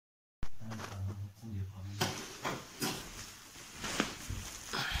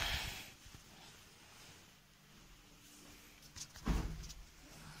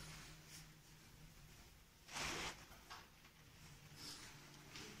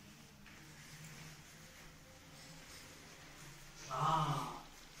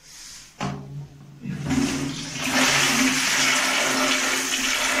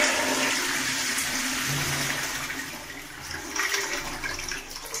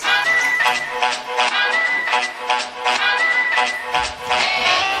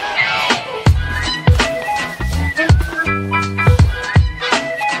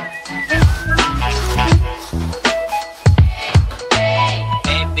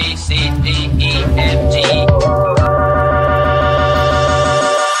Morning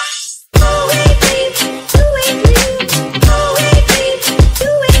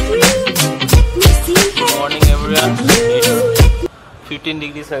everyone. It's 15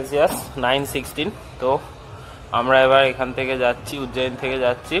 degrees Celsius, 9:16. তো আমরা এবার এখান থেকে যাচ্ছি, উজ্জয়ন থেকে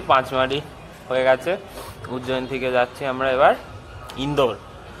যাচ্ছি, পাঁচমারি হয়ে গেছে, উজ্জয়ন থেকে যাচ্ছি আমরা এবার ইন্দোর।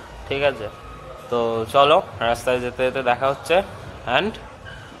 ঠিক আছে, তো চলো রাস্তায় যেতে যেতে দেখা হচ্ছে। And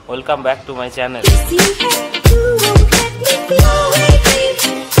welcome back to my channel.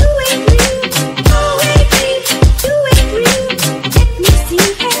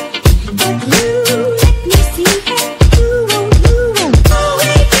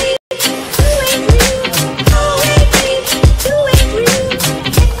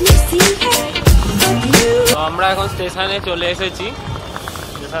 আমরা এখন স্টেশনে চলে এসেছি,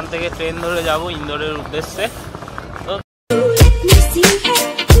 স্টেশন থেকে ট্রেন ধরে যাব ইন্দোরের উদ্দেশ্যে। তো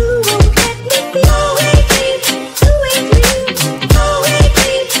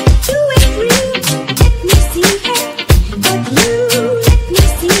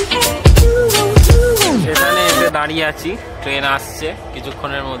স্টেশনে এসে দাঁড়িয়ে আছি, ট্রেন আসছে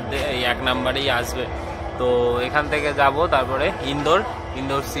কিছুক্ষণের মধ্যে, এই 1 নাম্বারেই আসবে। তো এখান থেকে যাব তারপরে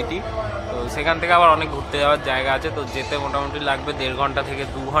ইন্দোর সিটি। তো সেখান থেকে আবার অনেক ঘুরতে যাওয়ার জায়গা আছে, তো যেতে মোটামুটি লাগবে 1.5 ঘন্টা থেকে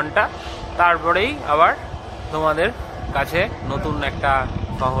 2 ঘন্টা। তারপরেই আবার তোমাদের কাছে নতুন একটা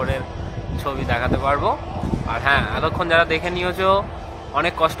শহরের ছবি দেখাতে পারবো। আর হ্যাঁ, এতক্ষণ যারা দেখে নিয়েছো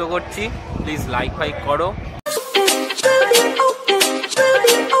অনেক কষ্ট করছি, প্লিজ লাইক ফাইক করো।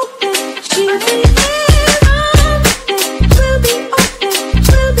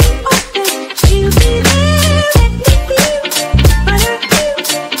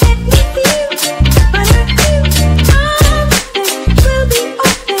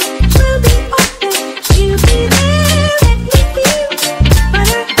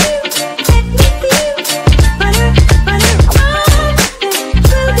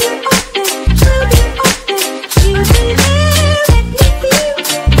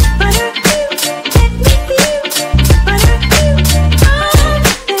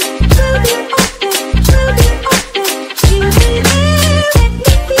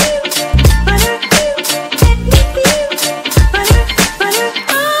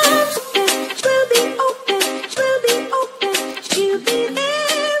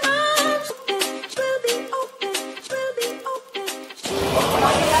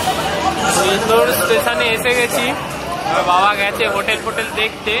 ইন্দোর স্টেশনে এসে গেছি, বাবা গেছে হোটেল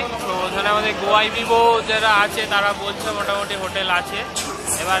দেখতে। তো ওখানে আমাদের গোয়াই বিবো যারা আছে তারা বলছে মোটামুটি হোটেল আছে,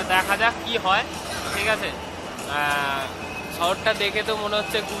 এবার দেখা যাক কি হয়। ঠিক আছে, শহরটা দেখে তো মনে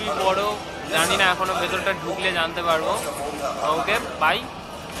হচ্ছে খুবই বড়, জানি না এখনো ভেতরটা ঢুকলে জানতে পারবো। ওকে বাই,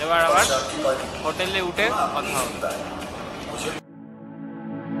 এবার আবার হোটেলে উঠে কথা হবে।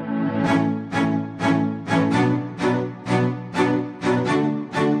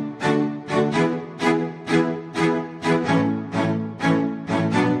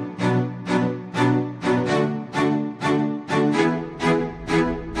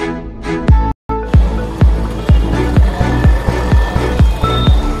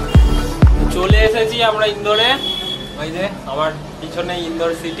 আমরা ইন্দোরে, ওই যে আমার পিছনে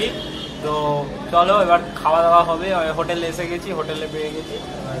ইন্দোর সিটি। তো চলো এবার খাওয়া দাওয়া হবে, হোটেলে এসে গেছি, হোটেলে পেয়ে গেছি,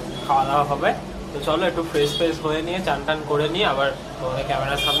 খাওয়া দাওয়া হবে। তো চলো একটু ফ্রেশ হয়ে নিয়ে চান টান করে নিয়ে আবার তোমাদের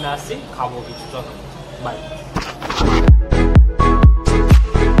ক্যামেরার সামনে আসছি, খাবো কিছু। চলো বাই।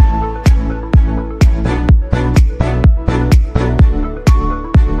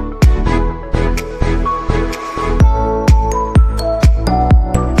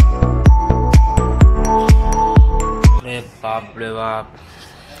 বাপরে বাপ,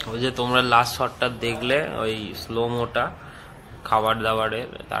 ওই যে তোমরা লাস্ট শটটা দেখলে ওই স্লো মোটা খাবার দাবারের,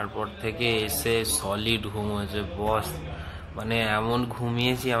 তারপর থেকে এসে সলিড ঘুম হয়েছে বস। মানে এমন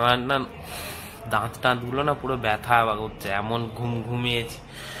ঘুমিয়েছি, আমার না দাঁতগুলো না পুরো ব্যথা করছে, এমন ঘুমিয়েছি।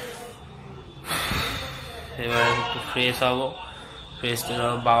 এবার একটু ফ্রেশ হবো,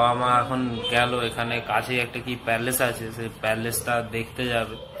 বাবা মা এখন গেল, এখানে কাছে একটা কি প্যালেস আছে, সেই প্যালেসটা দেখতে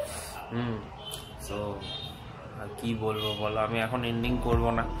যাবে। তো আর কি বলবো বলো, আমি এখন এন্ডিং করব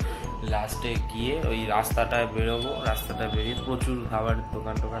না, লাস্টে গিয়ে ওই রাস্তাটায় বেরোবো, রাস্তাটা বেরিয়ে প্রচুর খাবারের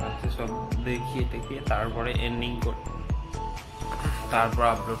দোকান আছে, সব দেখিয়ে তারপরে এন্ডিং করব, তারপর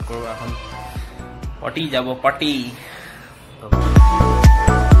আপলোড করবো। এখন পটি যাব, পটি।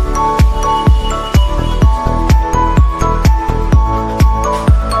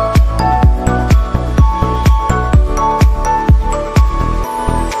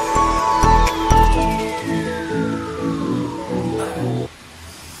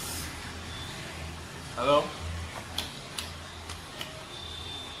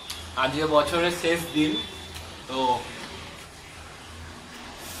 আজকে বছরের শেষ দিন, তো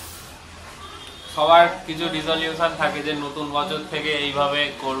সবার কিছু রিজলিউশন থাকে যে নতুন বছর থেকে এইভাবে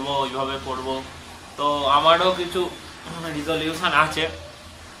করব ওইভাবে করব। তো আমারও কিছু রিজলিউশন আছে,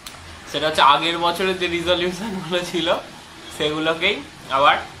 সেটা হচ্ছে আগের বছরের যে রিজলিউশনগুলো ছিল সেগুলোকেই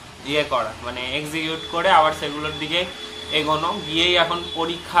আবার ইয়ে করা, মানে এক্সিকিউট করে আবার সেগুলোর দিকে এগোনো। গিয়েই এখন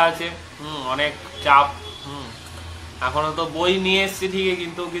পরীক্ষা আছে, অনেক চাপ। এখনো তো বই নিয়ে এসছি ঠিকই,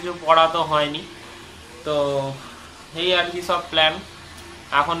 কিন্তু কিছু পড়া তো হয়নি। তো এই আর কি সব প্ল্যান।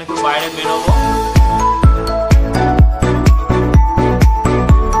 এখন একটু বাইরে বেরোবো।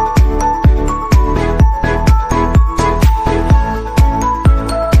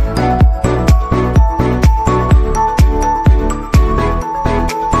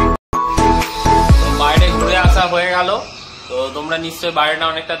 বাইরে ঘুরে আসা হয়ে গেল। তো তোমরা নিশ্চয়ই বাইরেটা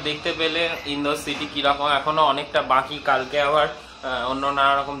অনেকটা দেখতে পেলে, ইন্দোর সিটি কিরকম। এখনো অনেকটা বাকি, কালকে আবার অন্য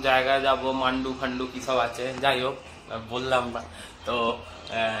নানা রকম জায়গায় যাবো, মান্ডু ফান্ডু কি সব আছে, যাই হোক বললাম না। তো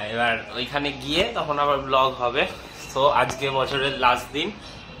এবার ওইখানে গিয়ে তখন আবার ব্লগ হবে। তো আজকে বছরের লাস্ট দিন।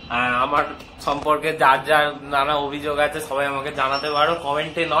 আমার সম্পর্কে যার যার নানা অভিযোগ আছে সবাই আমাকে জানাতে পারো,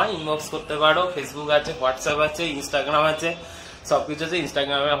 কমেন্টে নয়, ইনবক্স করতে পারো। ফেসবুক আছে, হোয়াটসঅ্যাপ আছে, ইনস্টাগ্রাম আছে, সবকিছু আছে।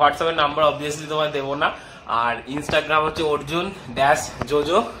 ইনস্টাগ্রামে, হোয়াটসঅ্যাপের নাম্বার অবভিয়াসলি তোমায় দেবো না। আর ইনস্টাগ্রাম হচ্ছে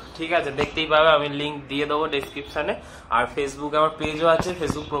অর্জুন-জোজো, ঠিক আছে, দেখতেই পাবে, আমি লিঙ্ক দিয়ে দেবো ডেসক্রিপশনে। আর ফেসবুকে আমার পেজও আছে,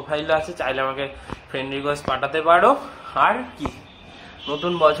 ফেসবুক প্রোফাইলও আছে, চাইলে আমাকে ফ্রেন্ড রিকোয়েস্ট পাঠাতে পারো। আর কি,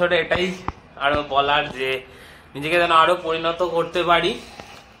 নতুন বছরে এটাই আরো বলার যে নিজেকে যেন আরো পরিণত করতে পারি।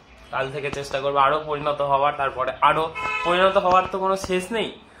 কাল থেকে চেষ্টা করবো আরো পরিণত হওয়ার, তারপরে আরো পরিণত হওয়ার তো কোনো শেষ নেই।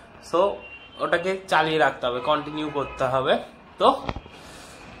 সো ওটাকে চালিয়ে রাখতে হবে, কন্টিনিউ করতে হবে। তো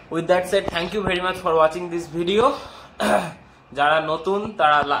with that said, thank you very much for watching this video. যারা নতুন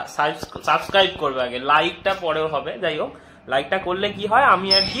তারা সাবস্ক্রাইব করবে, আগে লাইকটা পরেও হবে। যাই হোক, লাইকটা করলে কি হয়, আমি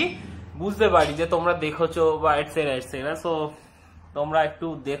আর কি বুঝতে পারি যে তোমরা দেখোছো বা এটসেট্রা। সো তোমরা একটু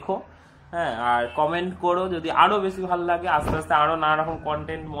দেখো, হ্যাঁ, আর কমেন্ট করো যদি আরো বেশি ভালো লাগে। আস্তে আস্তে আরো নানা রকম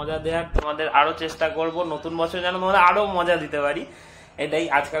কন্টেন্ট মজা দেওয়ার তোমাদের আরো চেষ্টা করব। নতুন বছর যেন তোমাদের আরো মজা দিতে পারি, এটাই।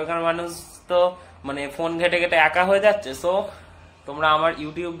 আজকালকার মানুষ তো মানে ফোন ঘেটে ঘেটে একা হয়ে যাচ্ছে। সো তোমরা আমার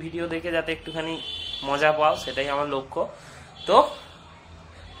ইউটিউব ভিডিও দেখে যাতে একটুখানি মজা পাও, সেটাই আমার লক্ষ্য। তো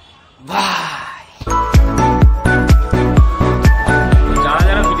বাই। যারা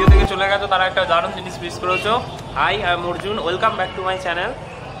যারা ভিডিও দেখে চলে গেছো তারা একটা দারুণ জিনিস মিস করেছো। High, I am Arjun, welcome back to my channel.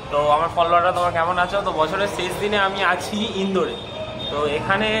 তো আমার ফলোয়াররা তোমরা কেমন আছো? তো বছরের শেষ দিনে আমি আছি ইন্দোরে। তো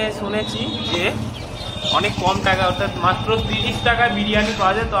এখানে শুনেছি যে অনেক কম টাকা, অর্থাৎ মাত্র 30 টাকায় বিরিয়ানি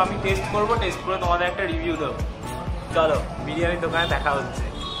পাওয়া যায়। তো আমি টেস্ট করবো, টেস্ট করে তোমাদের একটা রিভিউ দেবো। চলো বিরিয়ানির দোকানে দেখা হচ্ছে।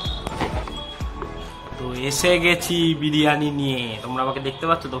 তো এসে গেছি বিরিয়ানি নিয়ে, তোমরা আমাকে দেখতে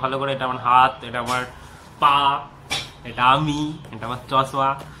পাচ্ছ তো ভালো করে। এটা আমার হাত, এটা আমার পা, এটা আমি, এটা আমার চশমা।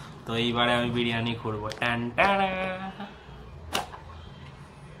 তো এইবারে আমি বিরিয়ানি করবো।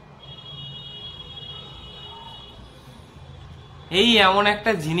 এই এমন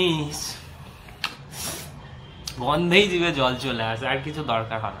একটা জিনিস, গন্ধেই জিভে জল চলে আসে, আর কিছু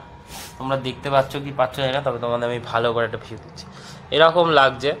দরকার হয় না। তোমরা দেখতে পাচ্ছ কি পাচ্ছ না, তবে তোমাদের আমি ভালো করে একটা ভিউ দিচ্ছি। এরকম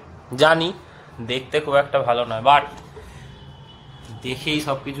লাগছে, জানি দেখতে খুব একটা ভালো নয়, বাট দেখেই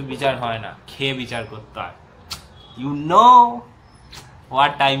সবকিছু বিচার হয় না, খেয়ে বিচার করতে হয়। You know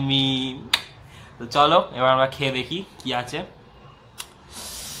what I mean. তো চলো এবার আমরা খেয়ে দেখি কি আছে।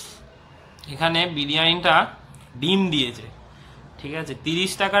 এখানে বিরিয়ানিটা ডিম দিয়েছে, ঠিক আছে।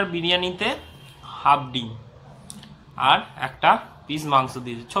 30 টাকার বিরিয়ানিতে হাফ ডিম আর একটা পিস মাংস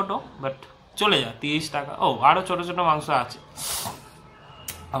দিয়েছে, ছোট, বাট চলে যায়। 30 টাকা। ও, আরো ছোট ছোট মাংস আছে।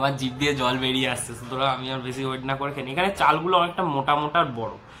 আমার জিভ দিয়ে জল বেরিয়ে আসছে, সুতরাং আমি আর বেশি ওয়েট না করে খাই। এখানে চালগুলো অনেকটা মোটা মোটা আর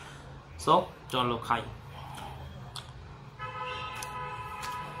বড়। সো চলো খাই।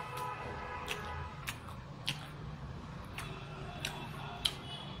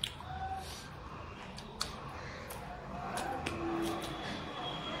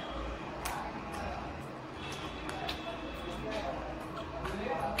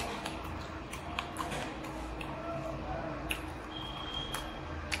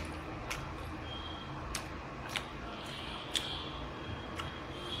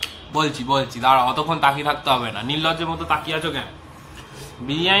 বলছি দাঁড়া, অতক্ষণ তাকিয়ে থাকতে হবে না, নির্লজ্জের মতো তাকিয়ে আছো কেন?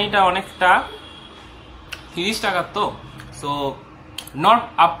 বিরিয়ানিটা অনেকটা 30 টাকার, তো so not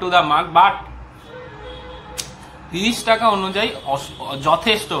up to the mark, but 30 টাকা অনুযায়ী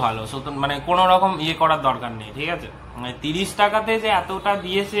যথেষ্ট ভালো। মানে কোনো রকম ইয়ে করার দরকার নেই, ঠিক আছে। মানে 30 টাকাতে যে এতটা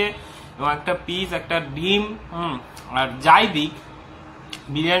দিয়েছে, এবং একটা পিস, একটা ডিম, আর যাই দিক,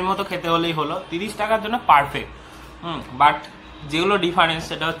 বিরিয়ানির মতো খেতে হলেই হলো। 30 টাকার জন্য পারফেক্ট। বাট যেগুলো ডিফারেন্স,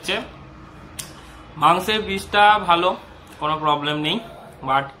 সেটা হচ্ছে মাংসের পিসটা ভালো, কোনো প্রবলেম নেই,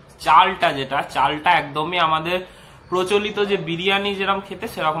 বাট চালটা যেটা, চালটা একদমই আমাদের প্রচলিত যে বিরিয়ানি যেরকম খেতে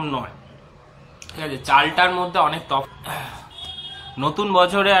সেরকম নয়, ঠিক আছে? চালটার মধ্যে অনেক নতুন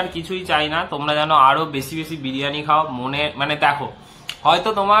বছরে আর কিছুই চাই না, তোমরা যেন আরো বেশি বেশি বিরিয়ানি খাও। মনে মানে দেখো, হয়তো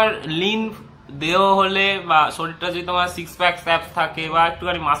তোমার লিন দেহ হলে বা শরীরটা যদি তোমার 6 প্যাক অ্যাপস থাকে বা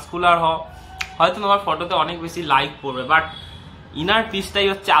একটুখানি মাস্কুলার হয়তো তোমার ফটোতে অনেক বেশি লাইক পড়বে, বাট ইনার পিসটাই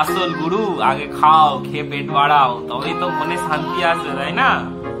হচ্ছে আসল গুরু। আগে খাও, খেয়ে পেট বাড়াও, তবেই তো মনে শান্তি আসবে, তাই না?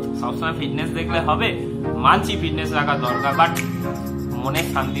 সবসময় ফিটনেস দেখলে হবে, মানছি ফিটনেস রাখা দরকার, বাট মনের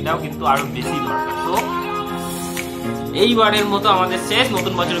শান্তিটাও কিন্তু আরো বেশি দরকার। তো এইবারের মতো আমাদের শেষ,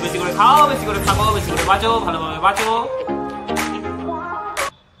 নতুন বছরে বেশি করে খাও, বেশি করে থাকো, বেশি করে বাঁচো, ভালোভাবে বাঁচো।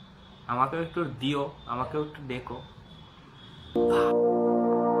 আমাকেও একটু দিও, আমাকেও একটু ডেকো।